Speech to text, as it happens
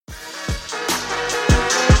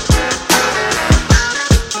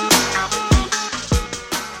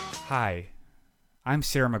Hi, I'm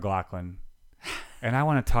Sarah McLaughlin, and I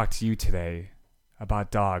want to talk to you today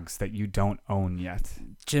about dogs that you don't own yet.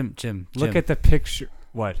 Jim. Look at the picture.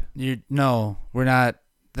 What? No, we're not.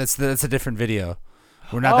 That's a different video.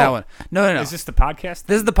 We're not that one. No. Is this the podcast?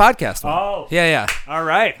 This is the podcast one. Oh. Yeah. All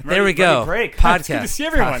right. There we go. Break. Podcast. It's good to see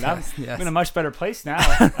everyone. Podcast, I'm in a much better place now.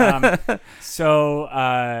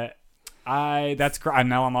 That's great.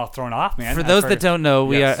 Now I'm all thrown off, man. For those that don't know,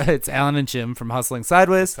 Yes. it's Alan and Jim from Hustling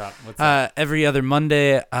Sideways. What's up? Every other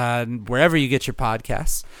Monday, wherever you get your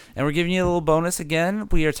podcasts, and we're giving you a little bonus again.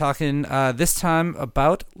 We are talking this time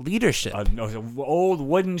about leadership. Old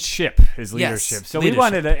wooden ship is leadership. Yes, So leadership. we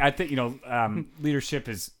wanted to, I think, leadership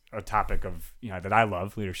is a topic of, that I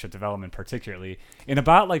love, leadership development particularly, and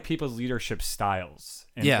about like people's leadership styles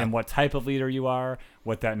and what type of leader you are,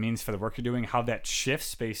 what that means for the work you're doing, how that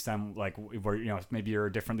shifts based on like where, maybe you're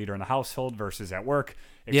a different leader in the household versus at work,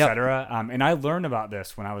 etc. And I learned about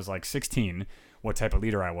this when I was like 16, what type of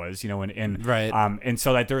leader I was, Right. And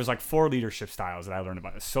so like there's like 4 leadership styles that I learned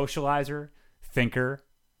about: a socializer, thinker,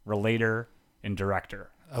 relator, and director.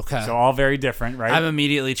 Okay. So all very different, right? I'm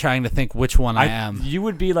immediately trying to think which one I am. You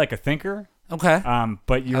would be like a thinker. Okay.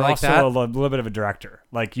 But you're like also that. a little bit of a director.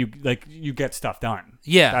 Like you get stuff done.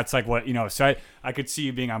 Yeah. That's like what, so I could see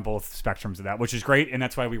you being on both spectrums of that, which is great. And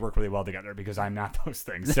that's why we work really well together, because I'm not those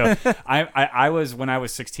things. So I was, when I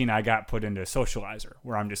was 16, I got put into socializer,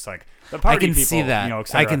 where I'm just like the party people, see that. et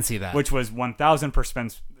cetera, I can see that. which was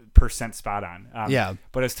 1000% spot on.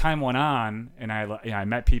 But as time went on and I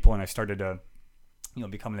met people and I started to,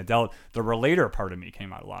 become an adult, the relator part of me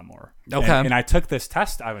came out a lot more. Okay. And I took this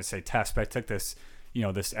test, I would say test, but I took this,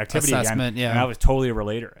 this activity assessment, again, and I was totally a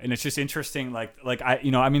relator. And it's just interesting. Like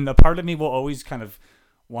the part of me will always kind of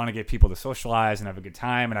want to get people to socialize and have a good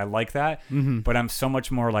time. And I like that, but I'm so much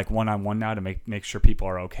more like one-on-one now to make sure people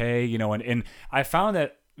are okay, and I found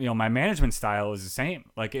that, my management style is the same.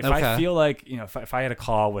 Like if I feel like, if I had a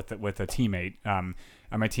call with a teammate, on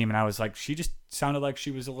my team, and I was like, she just sounded like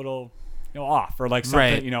she was a little, off, or like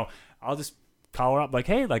something, Right. I'll just call her up like,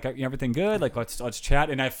 hey, like everything good? Like let's chat.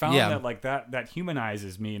 And I found that like that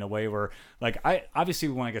humanizes me in a way where like I obviously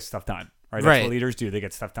want to get stuff done, right? That's what leaders do. They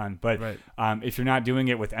get stuff done. But if you're not doing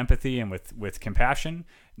it with empathy and with compassion,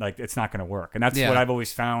 like it's not going to work. And that's what I've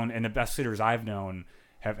always found. And the best leaders I've known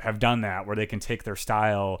have done that, where they can take their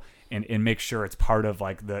style and make sure it's part of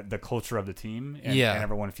like the culture of the team, and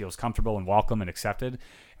everyone feels comfortable and welcome and accepted.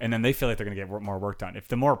 And then they feel like they're going to get more work done. If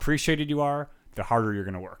the more appreciated you are, the harder you're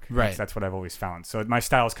going to work. Right. That's what I've always found. So my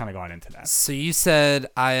style has kind of gone into that. So you said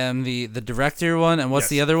I am the director one, and what's Yes,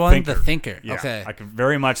 the other one? thinker. The thinker. Yeah. Okay. I can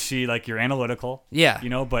very much see like you're analytical. Yeah.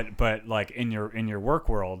 But like in your work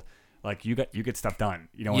world, like you get stuff done.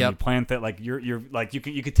 When you plant that, like you're like you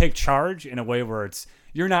could take charge in a way where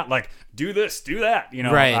you're not like do this, do that.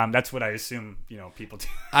 Right. That's what I assume people do.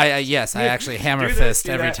 I actually hammer Do this, fist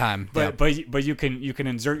do every that. time. But you can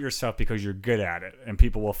insert yourself because you're good at it, and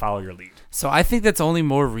people will follow your lead. So I think that's only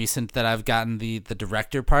more recent that I've gotten the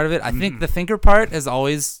director part of it. I think the thinker part has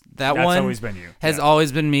always That's always been you. Has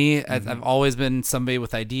always been me. I've always been somebody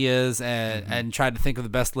with ideas and tried to think of the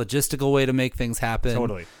best logistical way to make things happen.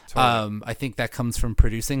 Totally. I think that comes from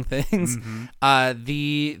producing things.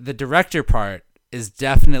 The director part is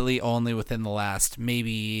definitely only within the last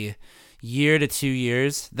maybe year to 2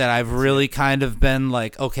 years that I've really kind of been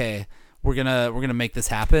like, okay, we're gonna make this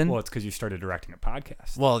happen. Well, it's because you started directing a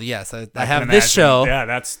podcast. Well, yes, I can have this show.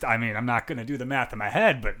 Yeah, I'm not going to do the math in my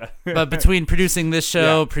head, but But between producing this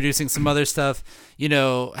show, producing some other stuff,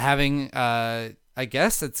 having I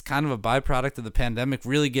guess it's kind of a byproduct of the pandemic,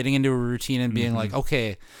 really getting into a routine and being like,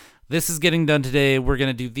 okay, this is getting done today. We're going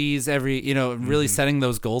to do these really setting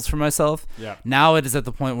those goals for myself. Yeah. Now it is at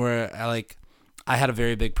the point where I had a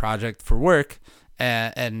very big project for work,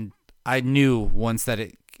 and I knew once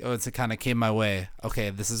it kind of came my way,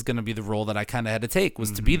 okay, this is going to be the role that I kind of had to take, was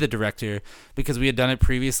to be the director, because we had done it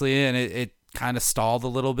previously and it kind of stalled a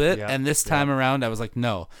little bit. And this time around I was like,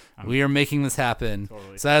 no, we are making this happen.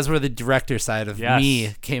 Totally. So that's where the director side of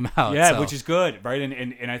me came out. Yeah, so. which is good, right?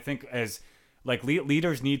 And I think as like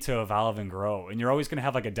leaders need to evolve and grow, and you're always going to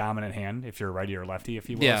have like a dominant hand if you're a righty or lefty, if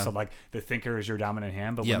you will. So like the thinker is your dominant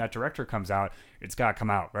hand, but when that director comes out, it's got to come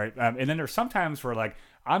out, right? And then there's sometimes where like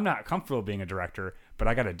I'm not comfortable being a director, but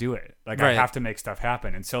I got to do it. Like I have to make stuff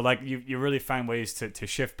happen. And so like you really find ways to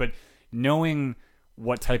shift, but knowing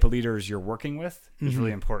what type of leaders you're working with is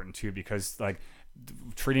really important too, because like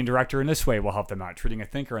treating director in this way will help them out. Treating a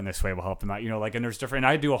thinker in this way will help them out. And there's different.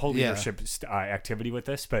 And I do a whole leadership activity with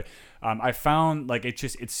this, but I found like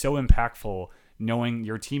it's so impactful knowing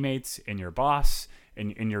your teammates and your boss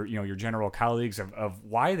and your your general colleagues of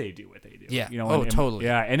why they do what they do. Yeah. And, Totally.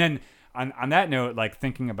 Yeah. And then on that note, like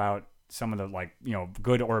thinking about some of the like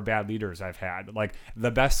good or bad leaders I've had, like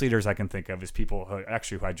the best leaders I can think of is people who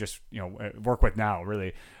I just work with now,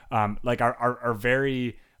 really, like are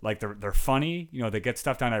very like they're funny, they get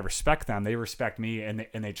stuff done. I respect them, they respect me, and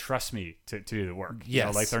they trust me to do the work.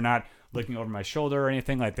 Yes. Like they're not looking over my shoulder or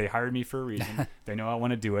anything. Like they hired me for a reason. They know I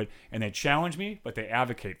want to do it, and they challenge me, but they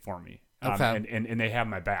advocate for me. Okay. And they have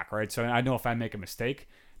my back, right? So I know if I make a mistake,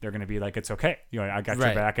 they're going to be like, it's okay. I got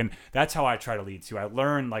your back. And that's how I try to lead too. I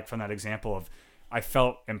learned like from that example of I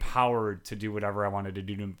felt empowered to do whatever I wanted to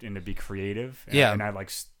do and to be creative. And I like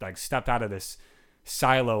stepped out of this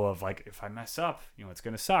silo of like, if I mess up, it's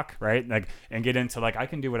going to suck. Right. Like, and get into like, I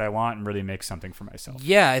can do what I want and really make something for myself.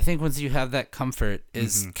 Yeah. I think once you have that comfort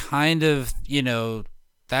is kind of,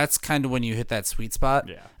 that's kind of when you hit that sweet spot.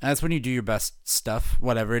 Yeah. And that's when you do your best stuff,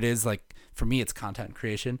 whatever it is. Like, for me, it's content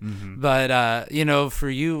creation, but, for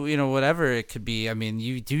you, whatever it could be. I mean,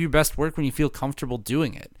 you do your best work when you feel comfortable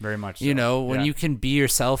doing it. Very much so. When you can be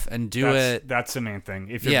yourself and do it. That's the main thing.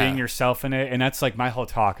 If you're being yourself in it, and that's like my whole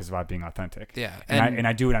talk is about being authentic. Yeah. And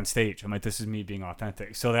I do it on stage. I'm like, this is me being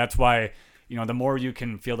authentic. So that's why, the more you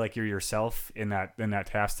can feel like you're yourself in that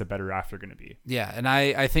task, the better off you're going to be. Yeah. And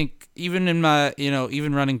I think even in my,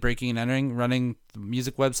 even running Breaking and Entering, running the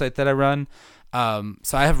music website that I run,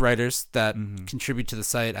 so I have writers that contribute to the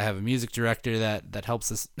site. I have a music director that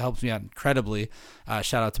helps me out incredibly.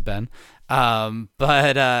 Shout out to Ben.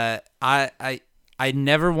 But I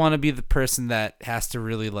never want to be the person that has to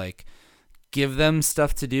really like give them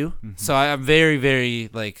stuff to do. So I'm very, very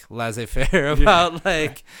like laissez-faire about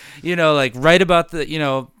like, like write about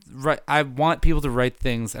the, right. I want people to write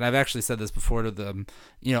things, and I've actually said this before to them.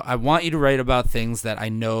 I want you to write about things that I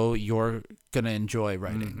know you're gonna enjoy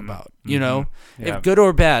writing about. If good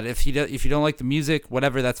or bad. If you don't like the music,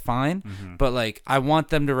 whatever, that's fine. But like, I want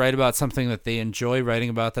them to write about something that they enjoy writing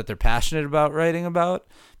about, that they're passionate about writing about.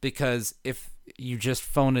 Because if you just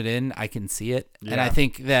phone it in, I can see it, and I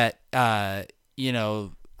think that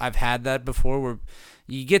I've had that before where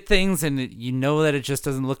you get things and that it just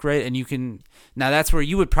doesn't look right, and you can. Now that's where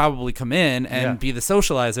you would probably come in and be the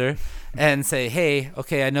socializer and say, hey,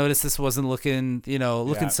 okay, I noticed this wasn't looking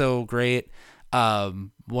so great.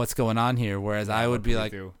 What's going on here? Whereas I would be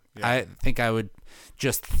like, I think I would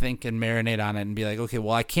just think and marinate on it and be like, okay,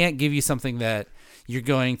 well, I can't give you something that you're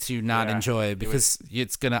going to not enjoy because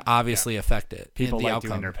it's going to obviously affect it. People the like outcome.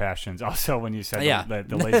 doing their passions. Also, when you said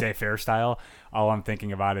the laissez-faire style, all I'm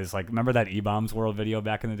thinking about is like, remember that E-Bombs World video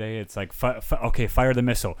back in the day? It's like, okay, fire the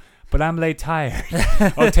missile. But I'm late tired.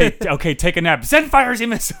 Okay, take a nap. Then fires a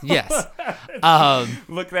missile. Yes.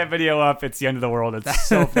 Look that video up. It's the end of the world.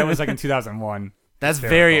 That was like in 2001. That's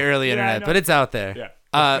very early internet, but it's out there.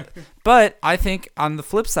 Yeah. But I think on the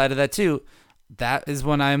flip side of that too, that is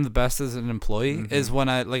when I am the best as an employee, is when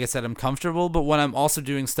like I said, I'm comfortable, but when I'm also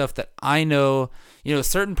doing stuff that I know,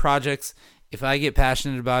 certain projects, if I get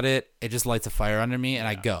passionate about it, it just lights a fire under me and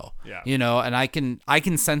I go, and I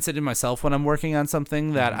can sense it in myself when I'm working on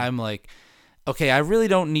something that I'm like, okay, I really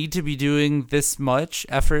don't need to be doing this much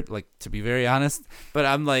effort, like, to be very honest, but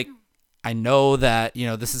I'm like, I know that,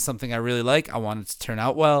 this is something I really like. I want it to turn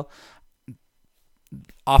out well.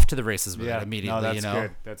 Off to the races with it immediately. No, that's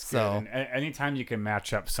good. That's good. And anytime you can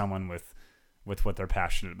match up someone with what they're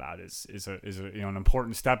passionate about is an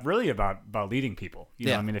important step, really about leading people.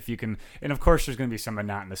 I mean, if you can, and of course there's going to be some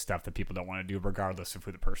monotonous stuff that people don't want to do regardless of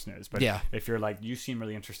who the person is. But if you're like, you seem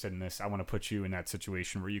really interested in this, I want to put you in that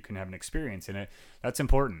situation where you can have an experience in it. That's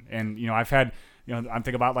important. And, I've had, I'm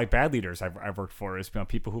thinking about like bad leaders I've worked for is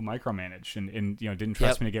people who micromanage and didn't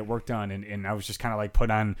trust me to get work done. And I was just kind of like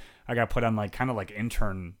I got put on like kind of like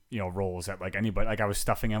intern, roles at like anybody, like I was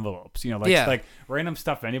stuffing envelopes, like random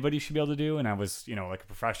stuff anybody should be able to do. And I was, like a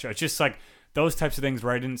professional. It's just like those types of things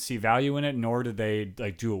where I didn't see value in it, nor did they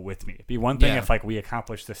like do it with me. It'd be one thing if like we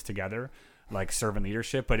accomplished this together, like servant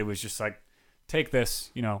leadership, but it was just like, take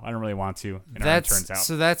this, I don't really want to. And it turns out.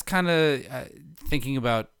 So that's kind of thinking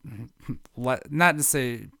about not to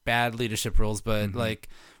say bad leadership roles, but like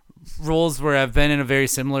roles where I've been in a very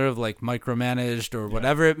similar of like micromanaged or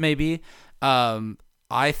whatever it may be.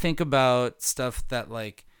 I think about stuff that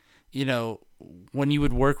like, when you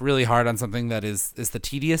would work really hard on something that is the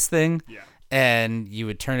tedious thing. Yeah. And you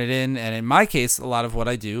would turn it in. And in my case, a lot of what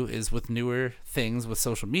I do is with newer things, with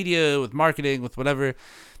social media, with marketing, with whatever,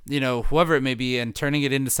 whoever it may be, and turning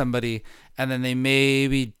it into somebody, and then they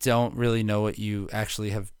maybe don't really know what you actually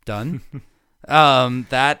have done.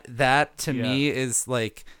 That to me is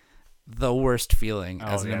like the worst feeling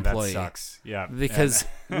as an employee. That sucks. Yeah. Because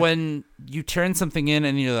when you turn something in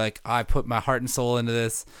and you're like, I put my heart and soul into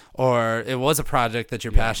this, or it was a project that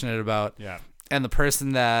you're passionate about, and the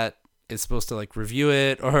person that is supposed to like review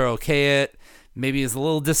it or okay it maybe is a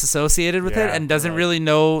little disassociated with it and doesn't really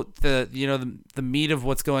know the meat of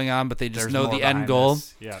what's going on, but they just know the end goal.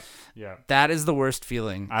 Yeah. That is the worst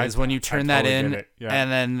feeling is when you turn that in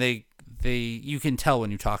and then you can tell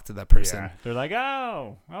when you talk to that person. Yeah. They're like,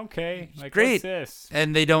 oh, okay. Like, great. What's this?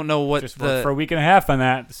 And they don't know what just worked for a week and a half on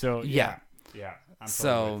that. So yeah. I'm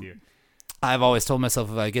totally with you. I've always told myself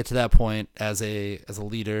if I get to that point as a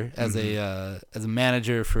leader, as a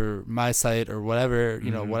manager for my site or whatever,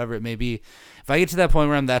 whatever it may be, if I get to that point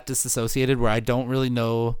where I'm that disassociated, where I don't really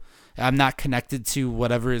know, I'm not connected to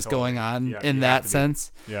whatever is going on in that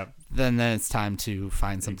sense, then it's time to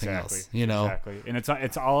find something else, Exactly. And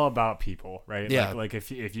it's all about people, right? Yeah. Like if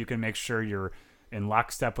you can make sure you're in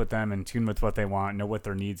lockstep with them, in tune with what they want, know what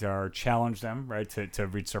their needs are, challenge them, right, to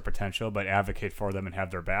reach their potential, but advocate for them and have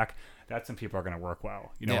their back. That's when people are going to work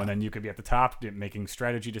well, and then you could be at the top making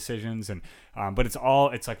strategy decisions, and but it's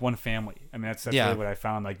like one family. I mean, that's really what I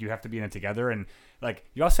found. Like, you have to be in it together, and like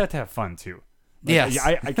you also have to have fun too. Like, yes,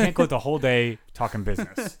 I can't go the whole day talking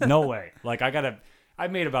business. No way. Like I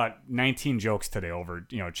made about 19 jokes today over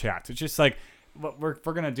chats. It's just like, we're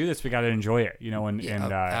gonna do this. We got to enjoy it,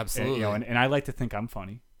 and absolutely. And I like to think I'm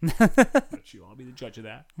funny. Let you all be the judge of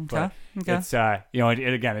that. Okay. But it's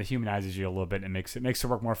it humanizes you a little bit and makes the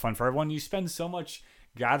work more fun for everyone. You spend so much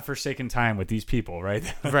godforsaken time with these people, right?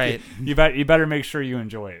 Right. you better make sure you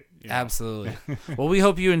enjoy it. Absolutely. Well, we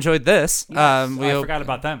hope you enjoyed this. I forgot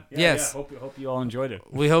about them. Yes. Hope you all enjoyed it.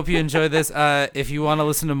 We hope you enjoyed this. If you want to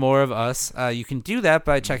listen to more of us, you can do that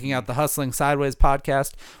by checking out the Hustling Sideways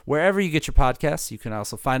podcast wherever you get your podcasts. You can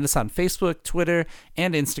also find us on Facebook, Twitter,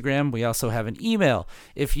 and Instagram. We also have an email.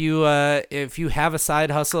 If you have a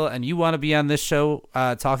side hustle and you want to be on this show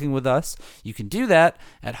talking with us, you can do that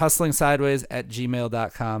at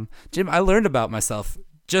hustlingsideways@gmail.com. Jim, I learned about myself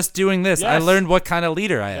just doing this. Yes. I learned what kind of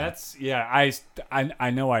leader I am.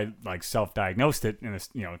 I know I like self-diagnosed it and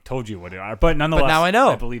told you what it are, but nonetheless, now I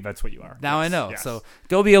know. I believe that's what you are. Now I know. Yes. So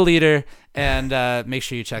go be a leader and make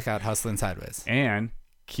sure you check out Hustling Sideways. And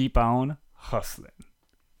keep on hustling.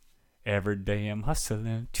 Every day I'm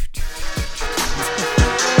hustling.